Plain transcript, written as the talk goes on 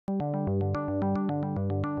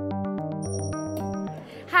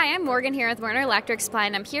Hi, I'm Morgan here with Werner Electric Supply,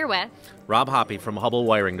 and I'm here with Robb Hoppe from Hubbell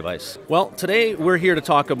Wiring Device. Well, today we're here to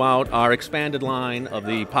talk about our expanded line of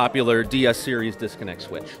the popular DS series disconnect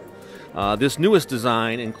switch. This newest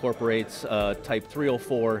design incorporates Type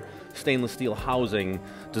 304 stainless steel housing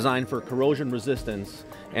designed for corrosion resistance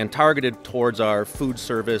and targeted towards our food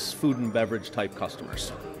service, food and beverage type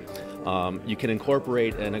customers. You can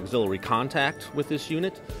incorporate an auxiliary contact with this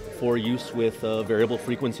unit for use with variable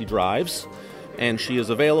frequency drives, and she is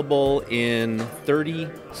available in 30,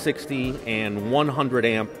 60, and 100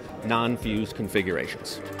 amp non-fused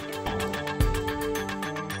configurations.